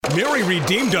Mary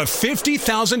redeemed a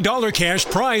 $50,000 cash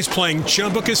prize playing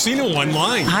Chumba Casino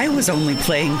online. I was only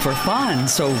playing for fun,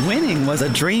 so winning was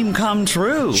a dream come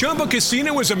true. Chumba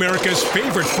Casino is America's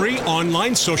favorite free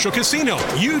online social casino.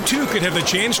 You too could have the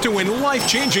chance to win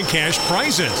life-changing cash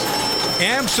prizes.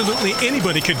 Absolutely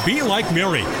anybody could be like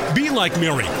Mary. Be like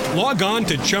Mary. Log on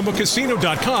to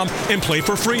ChumbaCasino.com and play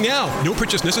for free now. No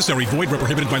purchase necessary. Void where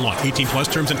prohibited by law. 18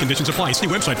 plus terms and conditions apply. See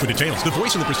website for details. The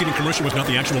voice in the preceding commercial was not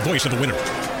the actual voice of the winner.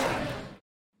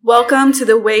 Welcome to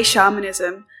The Way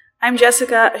Shamanism. I'm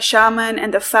Jessica, a shaman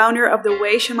and the founder of the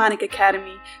Way Shamanic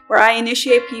Academy, where I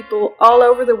initiate people all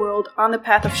over the world on the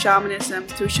path of shamanism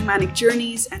through shamanic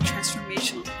journeys and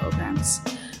transformational programs.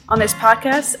 On this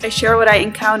podcast, I share what I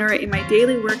encounter in my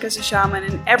daily work as a shaman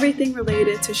and everything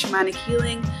related to shamanic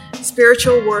healing,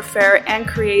 spiritual warfare, and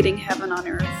creating heaven on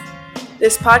earth.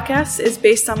 This podcast is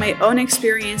based on my own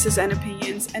experiences and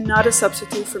opinions and not a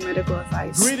substitute for medical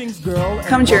advice. Greetings, girl.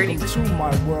 Come journey with me. To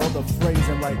my world of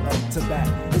phrasing right up to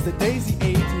that. Is the daisy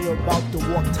age and you're about to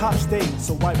walk top stage,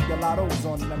 so wipe your lottos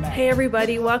on the mat. Hey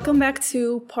everybody, welcome back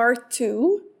to part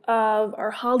 2 of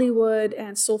our Hollywood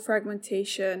and soul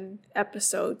fragmentation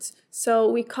episodes. So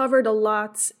we covered a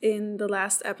lot in the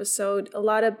last episode, a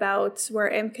lot about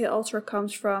where MK Ultra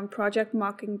comes from, Project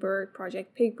Mockingbird,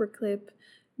 Project Paperclip,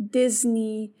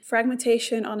 Disney,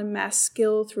 fragmentation on a mass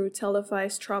scale through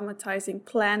televised traumatizing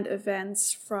planned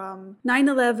events from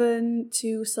 9/11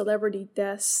 to celebrity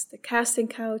deaths, the casting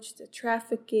couch, the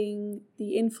trafficking,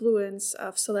 the influence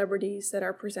of celebrities that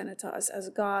are presented to us as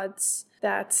gods,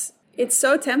 that it's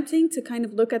so tempting to kind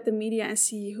of look at the media and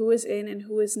see who is in and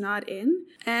who is not in.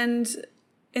 And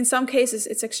in some cases,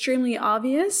 it's extremely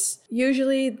obvious.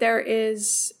 Usually there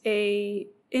is a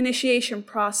initiation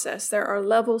process. There are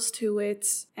levels to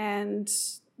it. And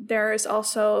there is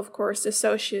also, of course,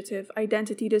 dissociative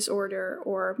identity disorder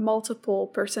or multiple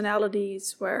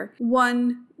personalities where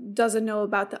one doesn't know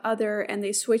about the other and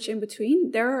they switch in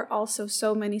between. There are also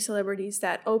so many celebrities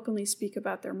that openly speak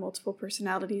about their multiple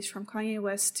personalities, from Kanye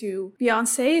West to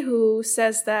Beyonce, who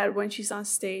says that when she's on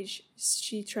stage,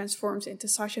 she transforms into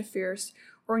Sasha Fierce,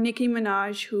 or Nicki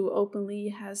Minaj, who openly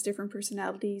has different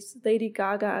personalities, Lady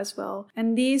Gaga as well.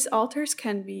 And these alters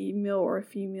can be male or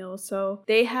female, so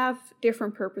they have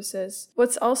different purposes.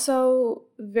 What's also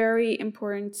very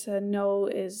important to know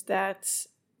is that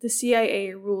the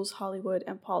CIA rules Hollywood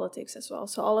and politics as well.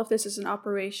 So all of this is an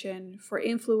operation for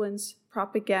influence,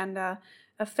 propaganda,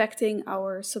 affecting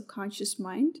our subconscious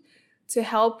mind to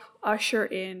help usher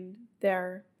in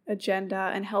their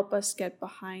agenda and help us get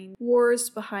behind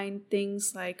wars, behind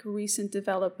things like recent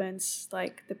developments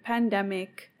like the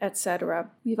pandemic, etc.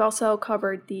 We've also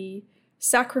covered the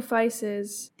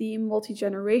sacrifices, the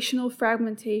multi-generational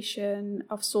fragmentation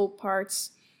of soul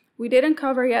parts. We didn't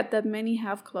cover yet that many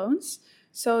have clones.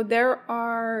 So there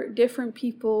are different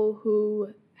people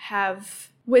who have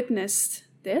witnessed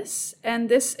this, and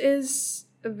this is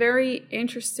a very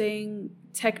interesting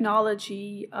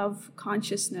technology of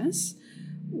consciousness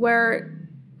where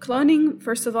cloning,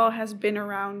 first of all, has been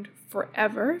around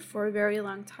forever, for a very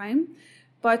long time,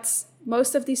 but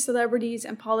most of these celebrities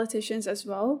and politicians as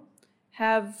well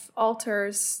have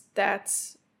altars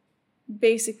that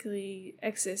basically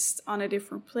exist on a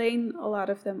different plane, a lot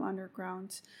of them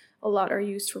underground. A lot are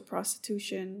used for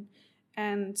prostitution,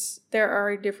 and there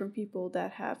are different people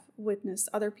that have witnessed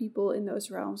other people in those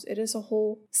realms. It is a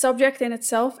whole subject in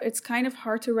itself. It's kind of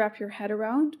hard to wrap your head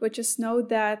around, but just know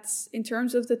that in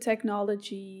terms of the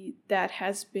technology that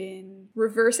has been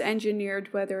reverse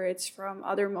engineered, whether it's from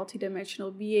other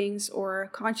multidimensional beings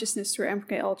or consciousness through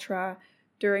MK Ultra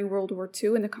during World War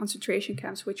II in the concentration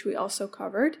camps, which we also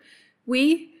covered,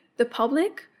 we, the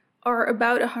public, are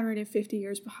about 150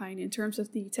 years behind in terms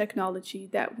of the technology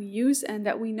that we use and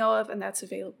that we know of and that's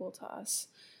available to us.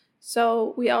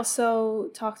 So we also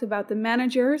talked about the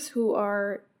managers who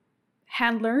are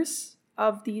handlers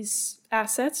of these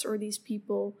assets or these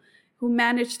people who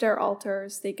manage their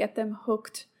altars. They get them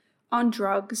hooked on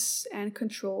drugs and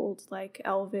controlled, like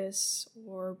Elvis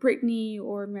or Britney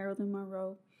or Marilyn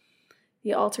Monroe.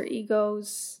 The alter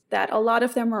egos, that a lot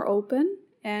of them are open,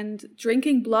 and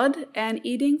drinking blood and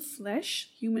eating flesh,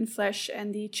 human flesh,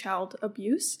 and the child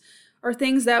abuse are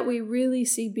things that we really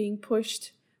see being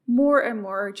pushed more and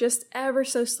more, just ever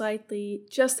so slightly,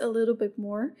 just a little bit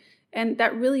more. And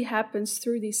that really happens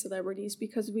through these celebrities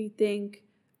because we think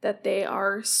that they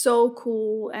are so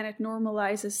cool and it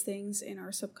normalizes things in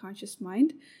our subconscious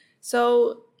mind.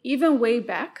 So even way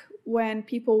back when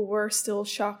people were still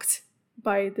shocked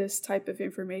by this type of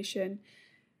information,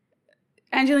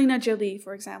 Angelina Jolie,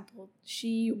 for example,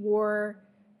 she wore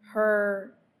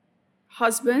her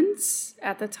husband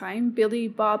at the time, Billy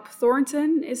Bob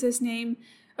Thornton is his name,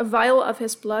 a vial of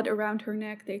his blood around her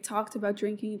neck. They talked about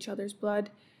drinking each other's blood.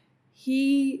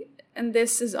 And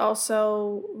this is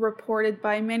also reported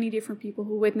by many different people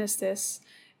who witnessed this.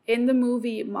 In the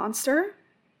movie Monster,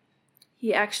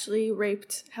 he actually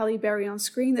raped Halle Berry on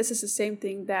screen. This is the same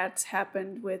thing that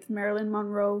happened with Marilyn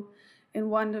Monroe in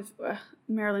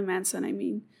Marilyn Manson, I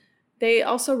mean. They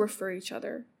also refer each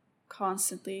other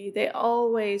constantly. They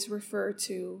always refer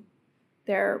to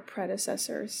their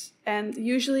predecessors. And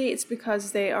usually it's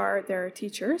because they are their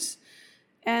teachers.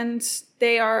 And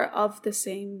they are of the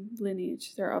same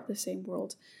lineage. They're of the same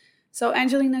world. So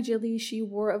Angelina Jolie, she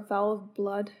wore a vial of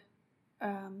blood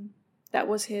that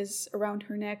was his around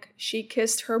her neck. She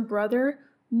kissed her brother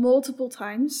multiple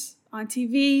times on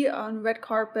TV, on red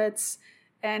carpets,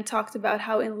 and talked about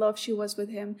how in love she was with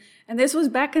him. And this was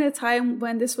back in a time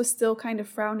when this was still kind of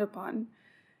frowned upon.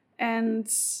 And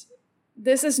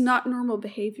this is not normal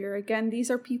behavior. Again,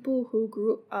 these are people who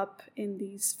grew up in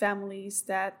these families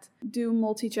that do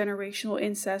multi-generational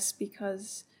incest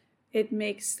because it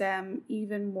makes them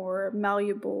even more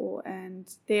malleable, and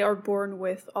they are born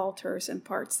with alters and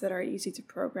parts that are easy to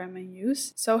program and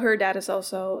use. So her dad is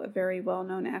also a very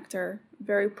well-known actor,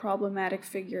 very problematic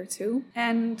figure too.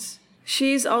 And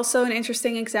she's also an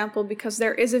interesting example because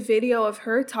there is a video of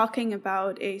her talking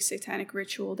about a satanic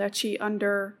ritual that she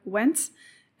underwent,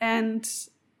 and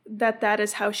that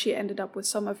is how she ended up with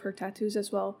some of her tattoos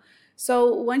as well.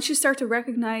 So once you start to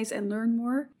recognize and learn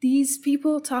more, these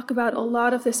people talk about a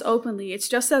lot of this openly. It's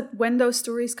just that when those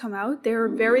stories come out, they're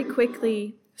very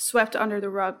quickly swept under the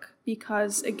rug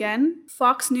because, again,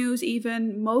 Fox News,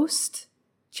 even most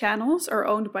channels are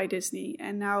owned by Disney.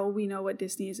 And now we know what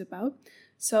Disney is about.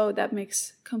 So that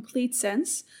makes complete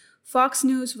sense. Fox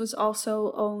News was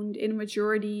also owned in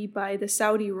majority by the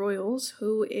Saudi royals,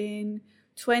 who in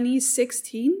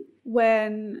 2016,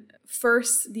 when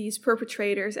first these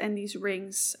perpetrators and these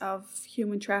rings of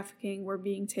human trafficking were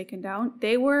being taken down,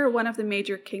 they were one of the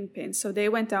major kingpins. So they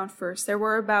went down first. There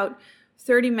were about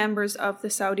 30 members of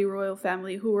the Saudi royal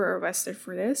family who were arrested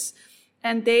for this.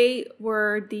 And they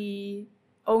were the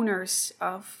owners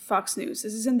of Fox News.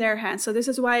 This is in their hands. So this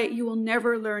is why you will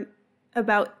never learn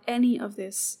about any of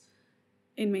this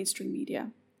in mainstream media,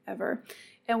 ever.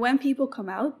 And when people come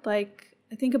out, like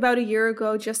I think about a year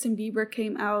ago, Justin Bieber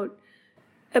came out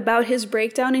about his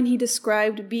breakdown, and he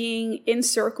described being in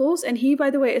circles. And he, by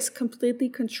the way, is completely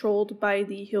controlled by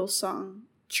the Hillsong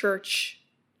Church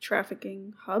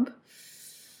trafficking hub.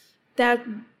 That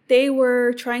they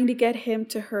were trying to get him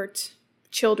to hurt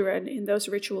children in those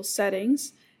ritual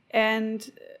settings.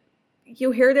 And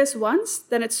you hear this once,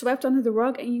 then it's swept under the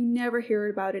rug, and you never hear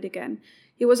about it again.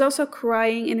 He was also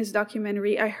crying in his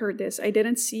documentary. I heard this. I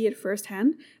didn't see it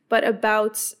firsthand, but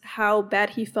about how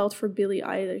bad he felt for Billie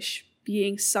Eilish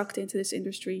being sucked into this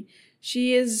industry.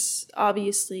 She is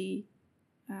obviously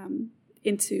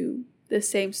into the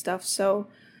same stuff, so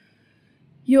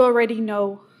you already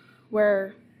know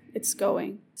where it's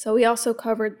going. So we also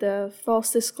covered the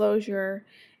false disclosure,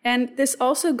 and this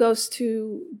also goes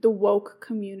to the woke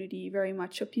community very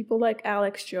much. So people like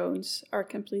Alex Jones are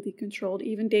completely controlled.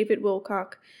 Even David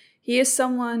Wilcock, he is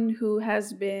someone who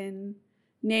has been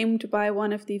named by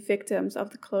one of the victims of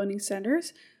the cloning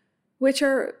centers, which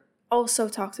are also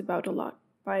talked about a lot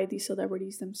by the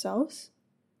celebrities themselves.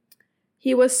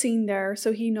 He was seen there,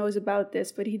 so he knows about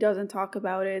this, but he doesn't talk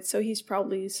about it. So he's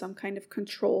probably some kind of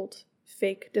controlled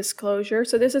fake disclosure.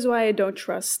 So this is why I don't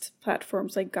trust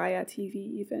platforms like Gaia TV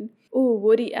even.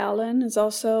 Woody Allen is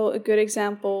also a good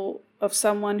example of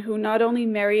someone who not only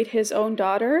married his own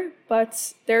daughter,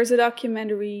 but there's a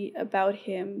documentary about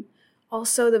him.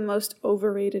 Also the most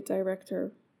overrated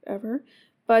director ever.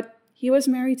 But he was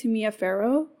married to Mia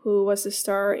Farrow, who was the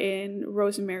star in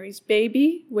Rosemary's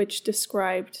Baby, which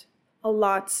described a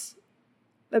lot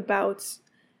about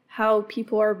how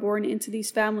people are born into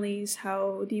these families,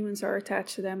 how demons are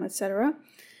attached to them, etc.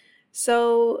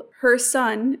 So her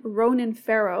son, Ronan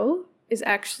Farrow, is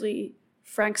actually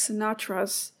Frank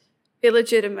Sinatra's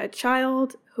illegitimate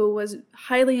child who was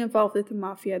highly involved with the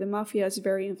mafia. The mafia is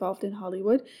very involved in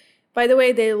Hollywood. By the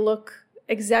way, they look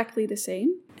exactly the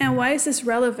same. And why is this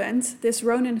relevant? This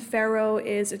Ronan Farrow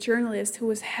is a journalist who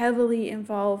was heavily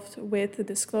involved with the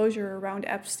disclosure around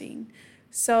Epstein.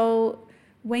 So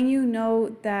when you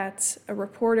know that a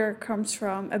reporter comes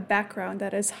from a background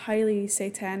that is highly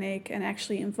satanic and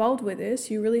actually involved with this,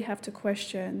 you really have to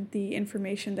question the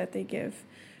information that they give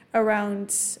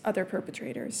around other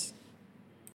perpetrators.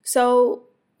 So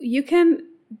you can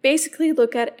basically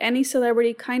look at any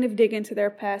celebrity, kind of dig into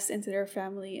their past, into their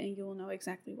family, and you will know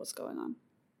exactly what's going on.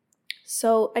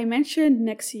 So I mentioned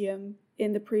NXIVM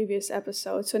in the previous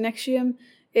episode. So NXIVM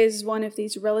is one of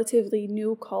these relatively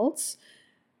new cults.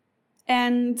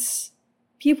 And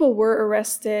people were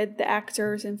arrested, the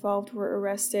actors involved were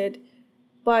arrested,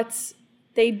 but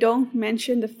they don't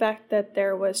mention the fact that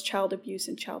there was child abuse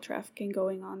and child trafficking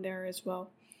going on there as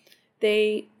well.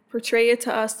 They portray it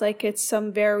to us like it's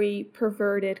some very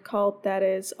perverted cult that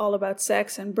is all about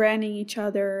sex and branding each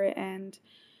other and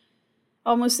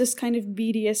almost this kind of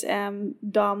BDSM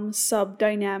dom sub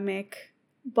dynamic,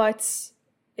 but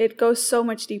it goes so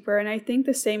much deeper. And I think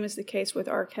the same is the case with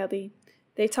R. Kelly.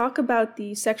 They talk about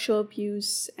the sexual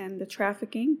abuse and the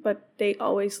trafficking, but they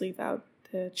always leave out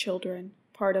the children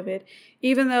part of it,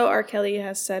 even though R. Kelly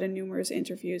has said in numerous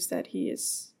interviews that he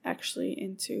is actually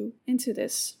into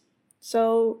this.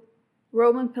 So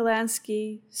Roman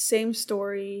Polanski, same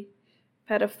story,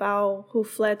 pedophile who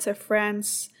fled to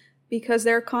France because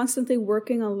they're constantly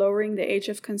working on lowering the age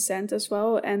of consent as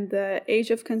well. And the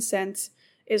age of consent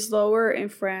is lower in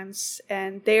France,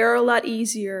 and they are a lot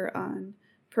easier on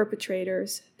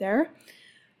perpetrators there.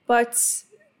 But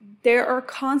there are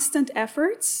constant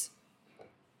efforts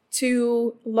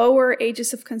to lower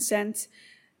ages of consent.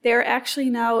 They're actually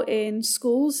now in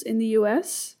schools in the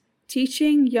US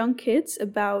teaching young kids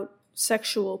about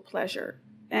sexual pleasure.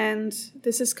 And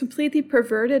this is completely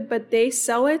perverted, but they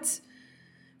sell it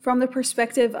from the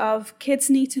perspective of kids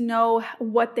need to know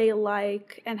what they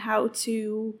like and how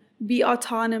to be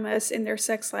autonomous in their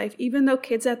sex life, even though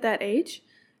kids at that age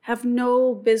have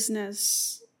no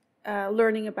business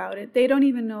learning about it. They don't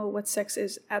even know what sex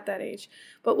is at that age.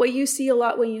 But what you see a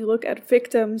lot when you look at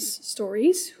victims'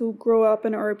 stories who grow up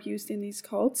and are abused in these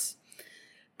cults,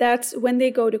 that's when they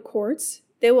go to courts,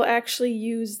 they will actually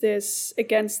use this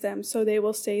against them. So they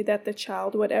will say that the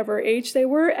child, whatever age they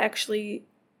were, actually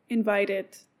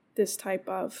invited this type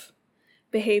of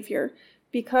behavior,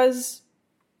 because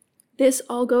this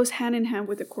all goes hand in hand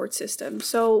with the court system.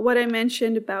 So what I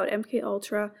mentioned about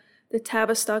MKUltra, the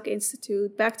Tavistock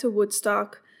Institute, back to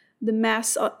Woodstock, the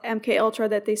mass MKUltra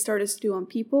that they started to do on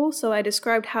people. So I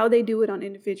described how they do it on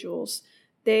individuals.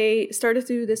 They started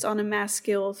to do this on a mass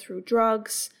scale through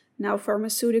drugs, now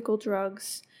pharmaceutical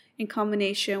drugs, in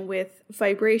combination with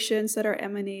vibrations that are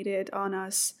emanated on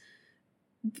us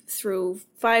through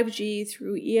 5G,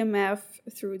 through EMF,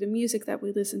 through the music that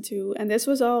we listen to. And this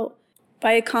was all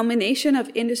by a combination of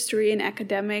industry and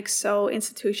academics. So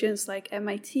institutions like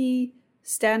MIT,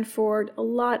 Stanford, a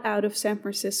lot out of San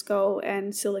Francisco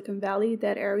and Silicon Valley,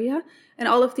 that area, and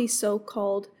all of these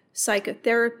so-called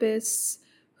psychotherapists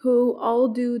who all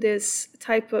do this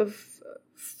type of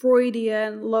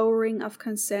Freudian lowering of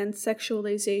consent,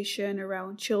 sexualization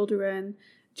around children,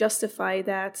 justify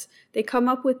that. They come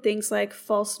up with things like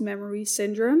false memory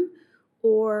syndrome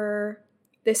or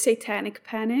the satanic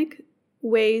panic,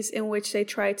 ways in which they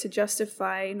try to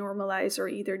justify, normalize, or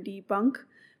either debunk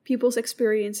people's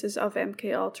experiences of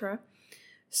MKUltra.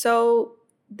 So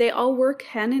they all work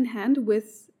hand in hand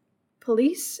with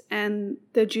police and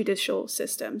the judicial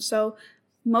system. So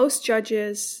most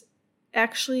judges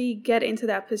actually get into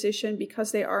that position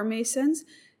because they are Masons.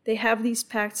 They have these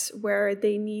pacts where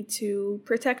they need to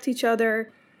protect each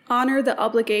other, honor the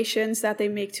obligations that they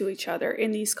make to each other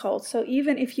in these cults. So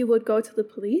even if you would go to the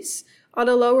police, on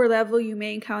a lower level, you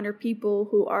may encounter people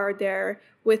who are there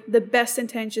with the best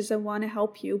intentions and want to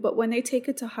help you. But when they take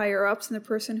it to higher ups and the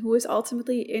person who is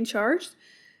ultimately in charge,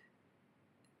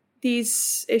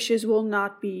 these issues will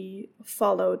not be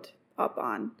followed up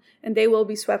on, and they will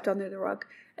be swept under the rug.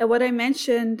 And what I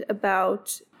mentioned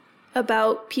about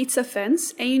pizza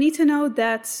fence, and you need to know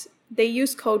that they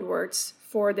use code words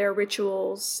for their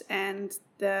rituals and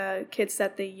the kits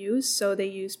that they use. So they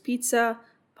use pizza,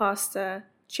 pasta,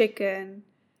 chicken,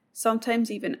 sometimes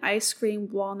even ice cream,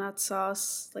 walnut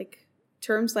sauce, like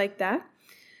terms like that.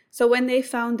 So when they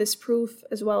found this proof,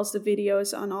 as well as the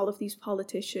videos on all of these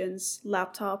politicians'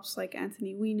 laptops like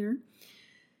Anthony Weiner,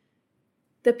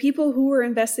 the people who were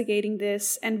investigating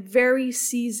this and very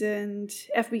seasoned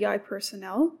FBI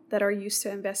personnel that are used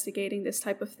to investigating this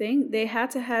type of thing, they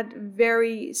had to have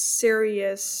very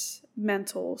serious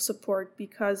mental support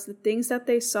because the things that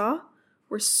they saw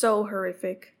were so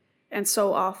horrific and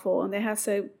so awful, and they had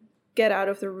to get out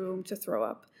of the room to throw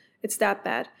up. It's that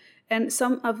bad. And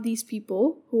some of these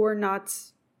people who are not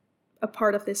a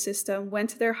part of this system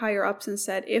went to their higher ups and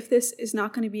said, if this is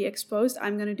not going to be exposed,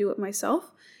 I'm going to do it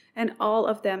myself. And all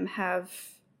of them have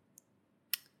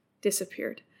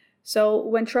disappeared. So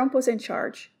when Trump was in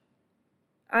charge,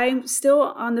 I'm still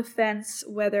on the fence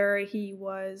whether he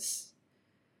was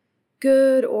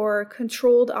good or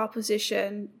controlled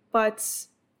opposition, but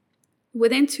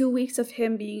within 2 weeks of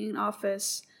him being in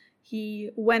office, he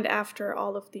went after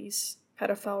all of these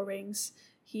pedophile rings.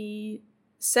 He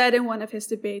said in one of his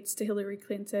debates to Hillary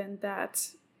Clinton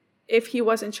that if he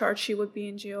was in charge, she would be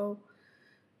in jail.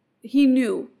 He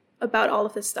knew about all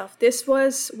of this stuff. This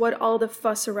was what all the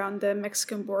fuss around the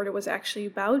Mexican border was actually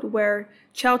about, where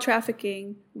child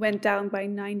trafficking went down by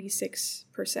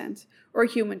 96%, or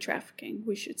human trafficking,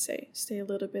 we should say. Stay a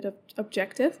little bit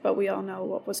objective, but we all know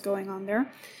what was going on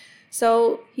there.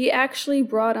 So he actually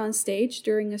brought on stage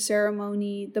during a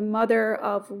ceremony the mother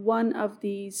of one of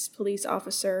these police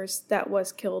officers that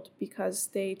was killed because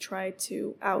they tried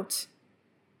to out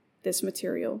this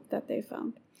material that they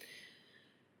found.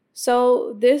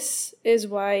 So this is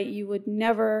why you would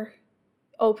never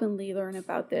openly learn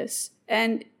about this.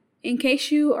 And in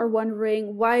case you are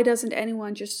wondering, why doesn't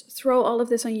anyone just throw all of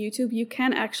this on YouTube? You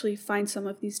can actually find some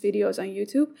of these videos on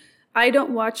YouTube. I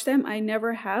don't watch them. I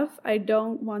never have. I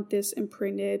don't want this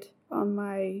imprinted on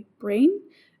my brain.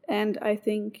 And I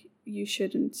think you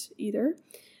shouldn't either.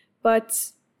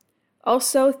 But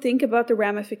also think about the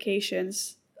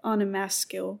ramifications on a mass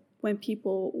scale when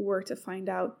people were to find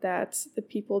out that the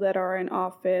people that are in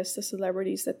office, the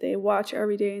celebrities that they watch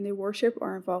every day and they worship,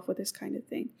 are involved with this kind of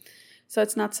thing. So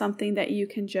it's not something that you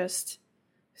can just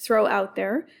throw out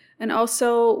there. And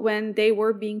also, when they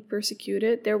were being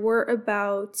persecuted, there were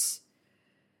about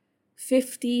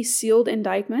 50 sealed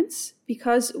indictments,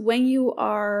 because when you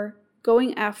are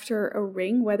going after a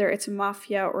ring, whether it's a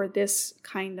mafia or this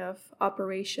kind of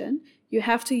operation, you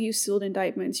have to use sealed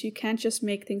indictments. You can't just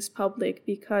make things public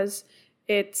because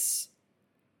it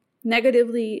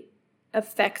negatively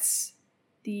affects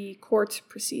the court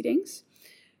proceedings.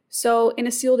 So in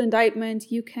a sealed indictment,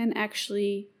 you can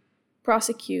actually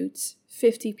prosecute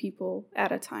 50 people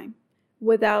at a time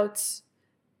without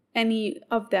any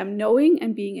of them knowing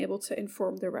and being able to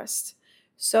inform the rest.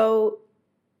 So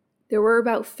there were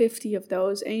about 50 of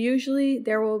those, and usually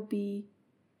there will be,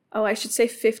 I should say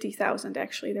 50,000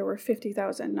 actually. There were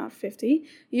 50,000, not 50.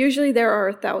 Usually there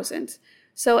are 1,000.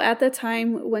 So at the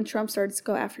time when Trump started to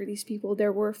go after these people,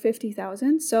 there were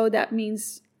 50,000. So that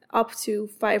means up to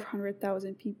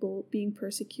 500,000 people being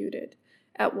persecuted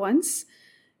at once.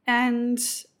 And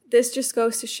this just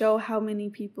goes to show how many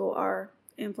people are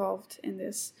involved in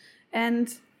this.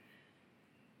 And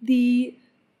the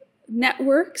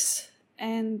networks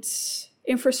and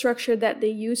infrastructure that they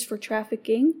use for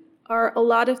trafficking are a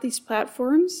lot of these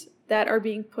platforms that are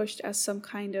being pushed as some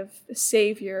kind of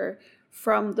savior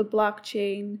from the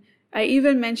blockchain. I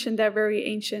even mentioned that very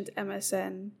ancient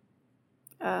MSN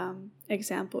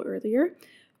example earlier,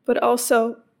 but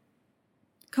also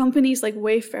companies like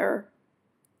Wayfair.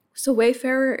 So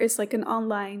Wayfair is like an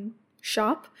online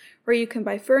shop where you can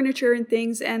buy furniture and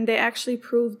things, and they actually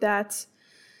proved that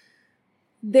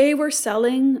they were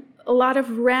selling a lot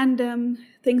of random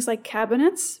things like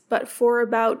cabinets, but for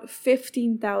about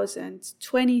 15,000,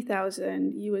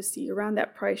 20,000 USD, around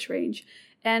that price range.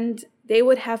 And they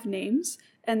would have names,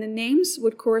 and the names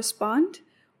would correspond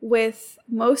with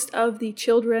most of the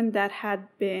children that had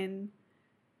been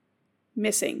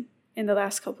missing in the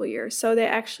last couple of years. So they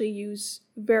actually use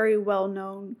very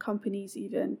well-known companies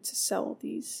even to sell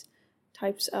these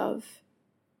types of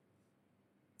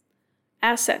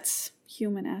assets,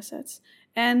 human assets.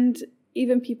 And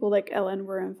even people like Ellen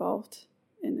were involved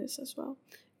in this as well.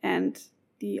 And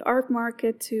the art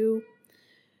market too.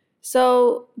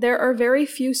 So there are very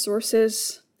few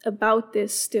sources about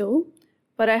this still,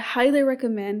 but I highly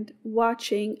recommend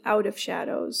watching Out of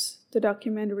Shadows, the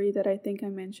documentary that I think I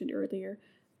mentioned earlier.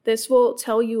 This will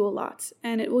tell you a lot,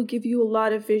 and it will give you a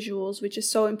lot of visuals, which is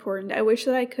so important. I wish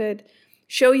that I could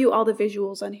show you all the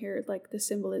visuals on here, like the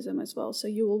symbolism as well, so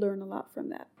you will learn a lot from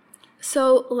that.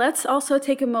 So let's also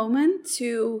take a moment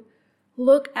to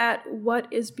look at what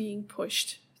is being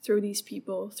pushed through these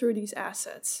people, through these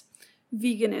assets.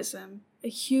 Veganism, a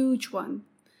huge one.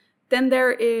 Then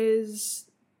there is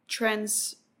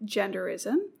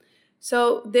transgenderism.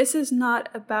 So this is not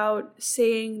about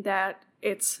saying that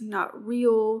it's not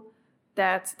real,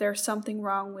 that there's something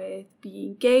wrong with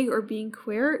being gay or being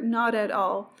queer. Not at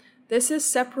all. This is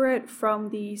separate from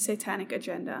the satanic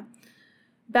agenda.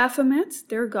 Baphomet,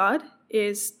 their god,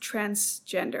 is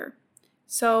transgender.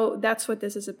 So that's what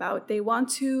this is about. They want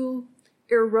to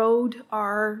erode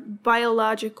our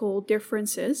biological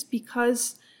differences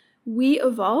because we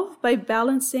evolve by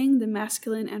balancing the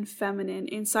masculine and feminine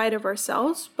inside of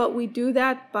ourselves, but we do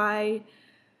that by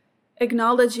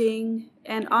acknowledging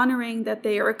and honoring that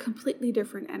they are completely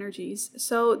different energies.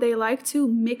 So they like to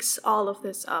mix all of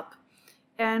this up.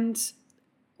 And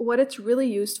what it's really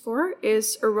used for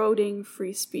is eroding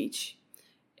free speech.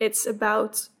 It's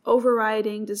about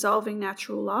overriding, dissolving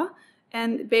natural law,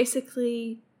 and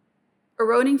basically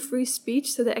eroding free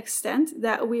speech to the extent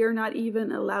that we are not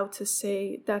even allowed to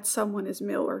say that someone is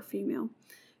male or female.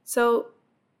 So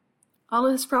all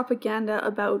of this propaganda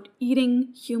about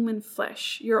eating human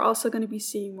flesh, you're also going to be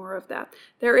seeing more of that.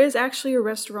 There is actually a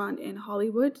restaurant in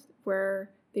Hollywood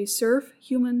where they serve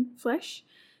human flesh,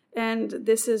 and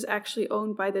this is actually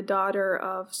owned by the daughter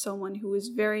of someone who is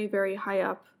very, very high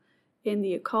up in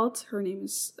the occult. Her name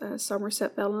is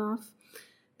Somerset Belanoff.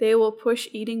 They will push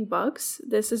eating bugs.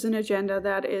 This is an agenda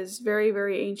that is very,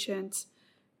 very ancient.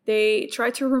 They try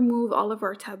to remove all of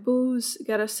our taboos,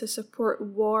 get us to support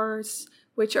wars,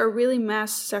 which are really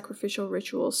mass sacrificial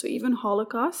rituals. So even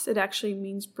Holocaust, it actually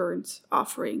means burnt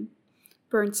offering,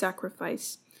 burnt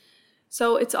sacrifice.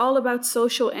 So it's all about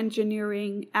social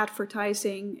engineering,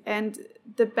 advertising, and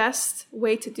the best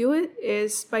way to do it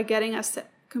is by getting us to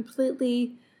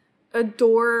completely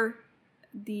adore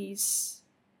these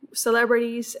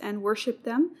celebrities and worship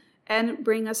them and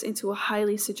bring us into a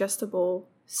highly suggestible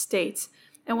state.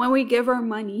 And when we give our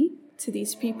money to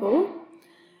these people,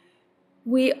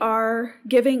 we are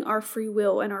giving our free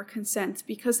will and our consent,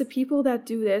 because the people that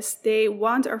do this, they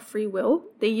want our free will.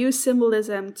 They use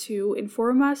symbolism to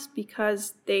inform us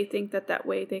because they think that that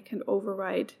way they can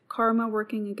override karma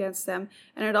working against them.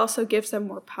 And it also gives them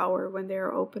more power when they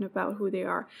are open about who they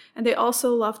are. And they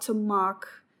also love to mock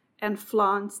and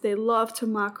flaunt. They love to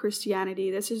mock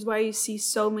Christianity. This is why you see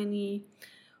so many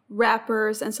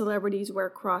rappers and celebrities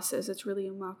wear crosses. It's really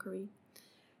a mockery.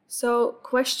 So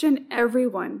question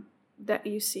everyone that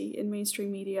you see in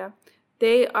mainstream media.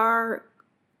 They are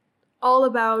all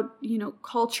about,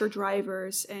 culture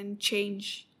drivers and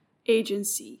change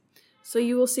agency. So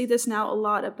you will see this now a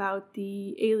lot about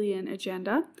the alien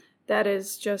agenda. That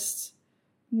is just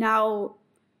now,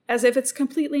 as if it's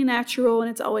completely natural and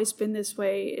it's always been this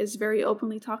way, is very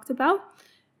openly talked about.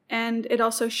 And it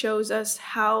also shows us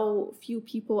how few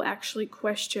people actually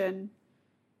question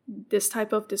this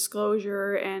type of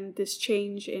disclosure and this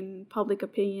change in public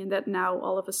opinion, that now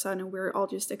all of a sudden we're all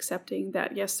just accepting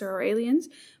that, yes, there are aliens.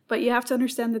 But you have to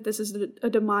understand that this is a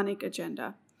demonic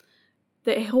agenda.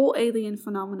 The whole alien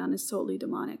phenomenon is totally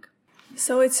demonic.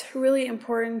 So it's really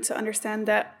important to understand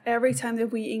that every time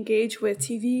that we engage with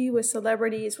TV, with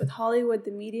celebrities, with Hollywood,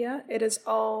 the media, it is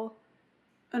all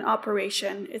an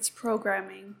operation. It's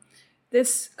programming.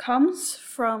 This comes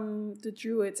from the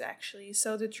Druids, actually.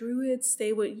 So the Druids,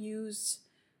 they would use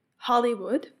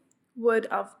Hollywood, wood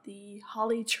of the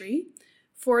holly tree,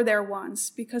 for their wands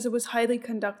because it was highly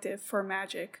conductive for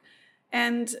magic.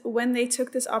 And when they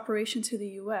took this operation to the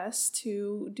US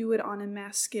to do it on a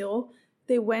mass scale,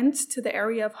 they went to the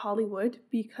area of Hollywood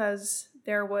because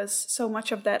there was so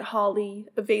much of that holly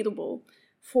available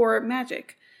for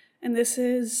magic. And this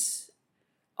is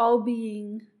all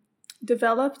being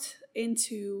developed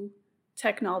into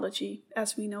technology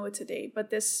as we know it today. But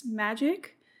this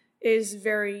magic is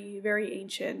very, very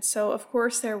ancient. So of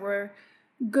course there were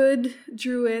good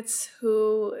druids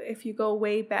who, if you go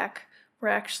way back, were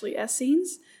actually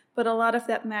Essenes. But a lot of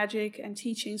that magic and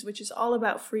teachings, which is all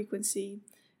about frequency,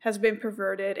 has been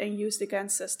perverted and used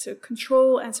against us to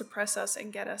control and suppress us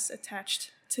and get us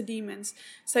attached to demons.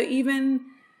 So even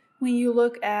when you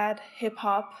look at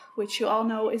hip-hop, which you all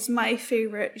know is my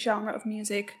favorite genre of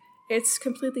music, it's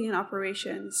completely an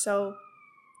operation. So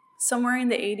somewhere in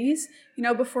the 80s,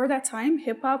 before that time,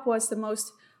 hip-hop was the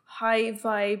most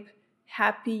high-vibe,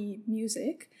 happy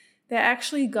music. They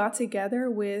actually got together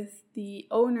with the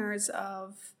owners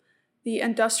of the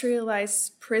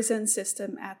industrialized prison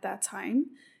system at that time.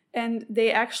 And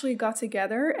they actually got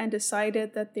together and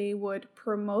decided that they would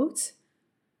promote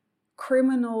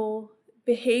criminal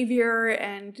behavior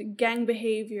and gang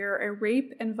behavior and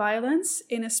rape and violence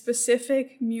in a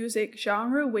specific music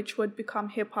genre, which would become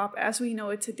hip-hop as we know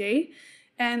it today.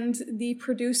 And the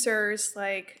producers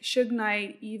like Suge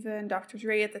Knight, even Dr.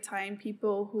 Dre at the time,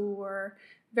 people who were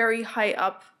very high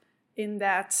up in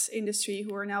that industry,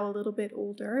 who are now a little bit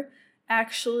older,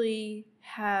 actually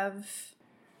have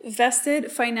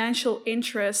vested financial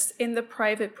interest in the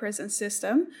private prison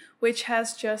system, which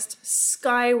has just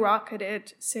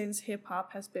skyrocketed since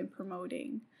hip-hop has been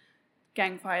promoting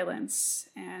gang violence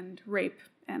and rape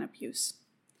and abuse,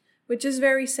 which is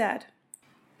very sad.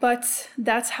 But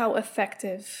that's how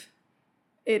effective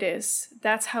it is.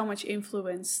 That's how much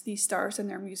influence these stars and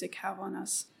their music have on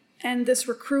us. And this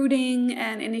recruiting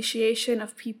and initiation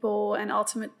of people and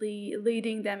ultimately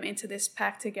leading them into this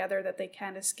pact together that they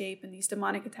can't escape and these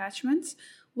demonic attachments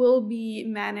will be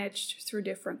managed through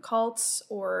different cults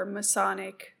or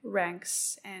Masonic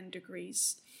ranks and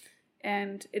degrees.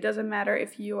 And it doesn't matter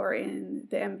if you are in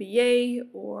the NBA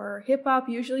or hip hop.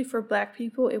 Usually for Black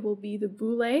people, it will be the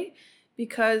boule,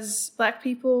 because Black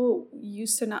people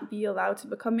used to not be allowed to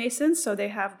become Masons, so they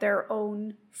have their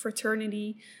own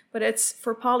fraternity, but it's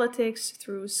for politics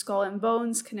through Skull and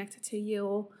Bones connected to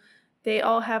Yale. They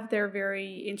all have their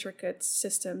very intricate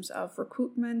systems of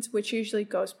recruitment, which usually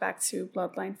goes back to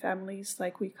bloodline families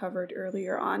like we covered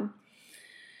earlier on.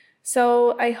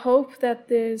 So I hope that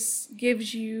this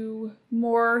gives you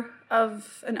more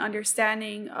of an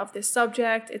understanding of this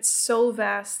subject. It's so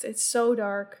vast, it's so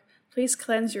dark. Please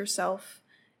cleanse yourself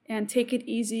and take it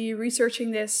easy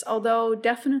researching this, although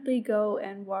definitely go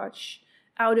and watch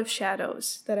Out of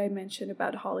Shadows that I mentioned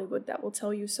about Hollywood. That will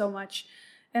tell you so much.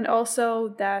 And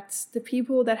also that the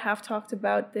people that have talked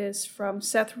about this, from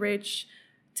Seth Rich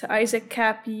to Isaac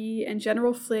Kappy and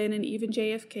General Flynn and even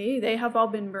JFK, they have all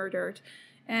been murdered.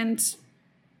 And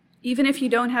even if you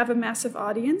don't have a massive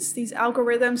audience, these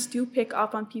algorithms do pick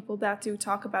up on people that do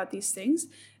talk about these things,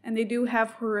 and they do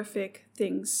have horrific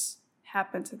things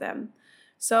happen to them.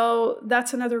 So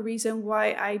that's another reason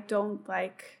why I don't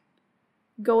like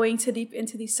going too deep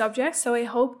into these subjects. So I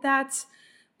hope that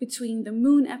between the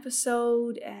Moon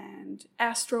episode and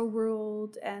Astro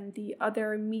World and the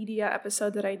other media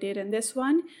episode that I did and this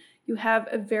one, you have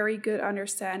a very good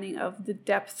understanding of the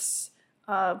depths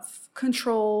of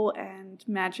control and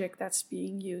magic that's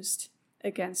being used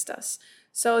against us.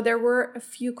 So there were a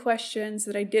few questions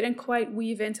that I didn't quite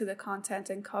weave into the content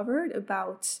and covered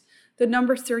about the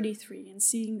number 33 and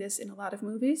seeing this in a lot of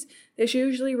movies. This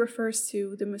usually refers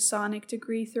to the Masonic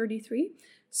degree 33.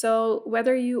 So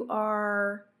whether you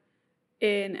are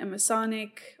in a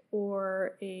Masonic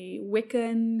or a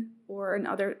Wiccan or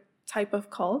another type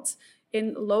of cult,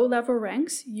 in low-level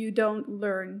ranks, you don't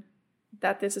learn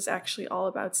that this is actually all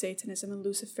about Satanism and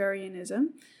Luciferianism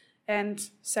and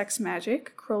sex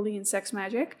magic, Crowleyan sex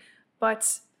magic,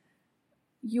 but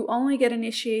you only get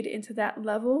initiated into that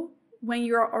level when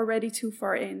you're already too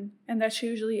far in, and that's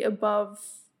usually above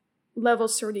level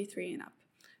 33 and up.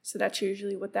 So that's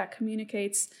usually what that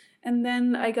communicates. And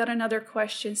then I got another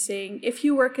question saying, if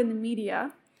you work in the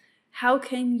media, how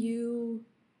can you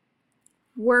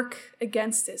work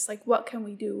against this? Like, what can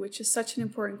we do? Which is such an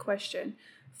important question.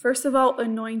 First of all,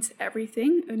 anoint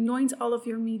everything, anoint all of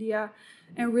your media,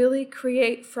 and really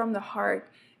create from the heart.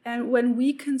 And when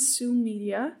we consume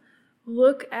media,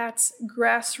 look at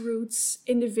grassroots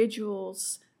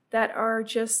individuals that are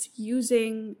just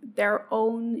using their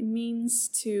own means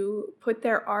to put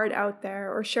their art out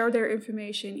there or share their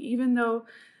information, even though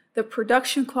the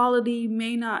production quality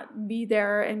may not be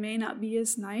there and may not be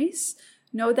as nice.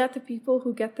 Know that the people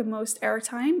who get the most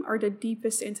airtime are the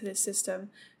deepest into the system.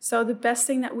 So the best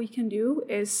thing that we can do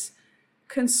is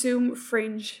consume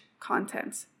fringe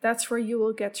content. That's where you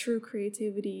will get true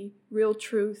creativity, real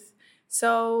truth.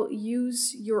 So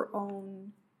use your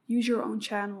own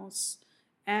channels,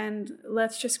 and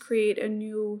let's just create a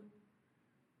new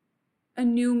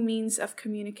means of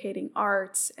communicating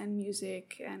arts and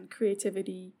music and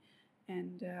creativity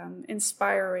and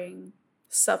inspiring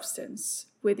substance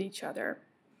with each other.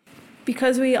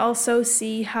 Because we also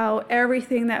see how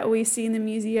everything that we see in the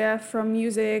media, from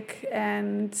music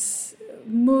and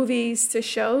movies to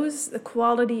shows, the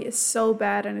quality is so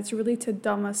bad, and it's really to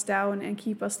dumb us down and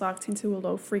keep us locked into a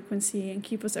low frequency and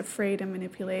keep us afraid and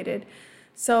manipulated.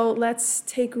 So let's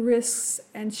take risks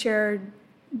and share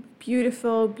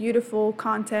beautiful, beautiful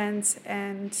content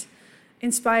and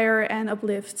inspire and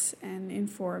uplift and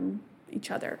inform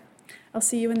each other. I'll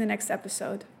see you in the next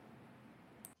episode.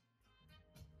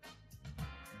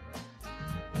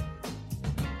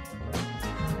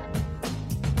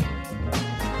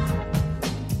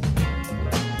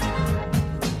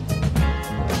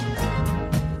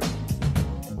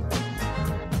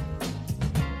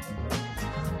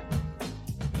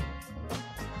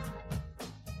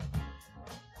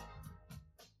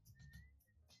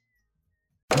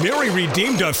 Mary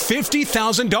redeemed a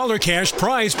 $50,000 cash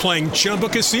prize playing Chumba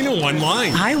Casino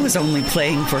online. I was only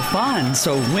playing for fun,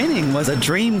 so winning was a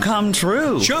dream come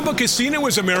true. Chumba Casino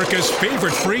is America's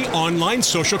favorite free online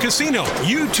social casino.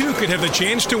 You too could have the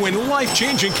chance to win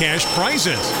life-changing cash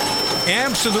prizes.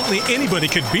 Absolutely anybody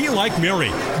could be like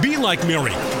Mary. Be like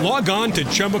Mary. Log on to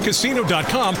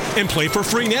ChumbaCasino.com and play for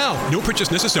free now. No purchase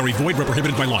necessary. Void where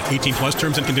prohibited by law. 18 plus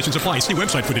terms and conditions apply. See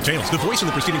website for details. The voice in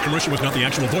the preceding commercial was not the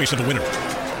actual voice of the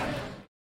winner.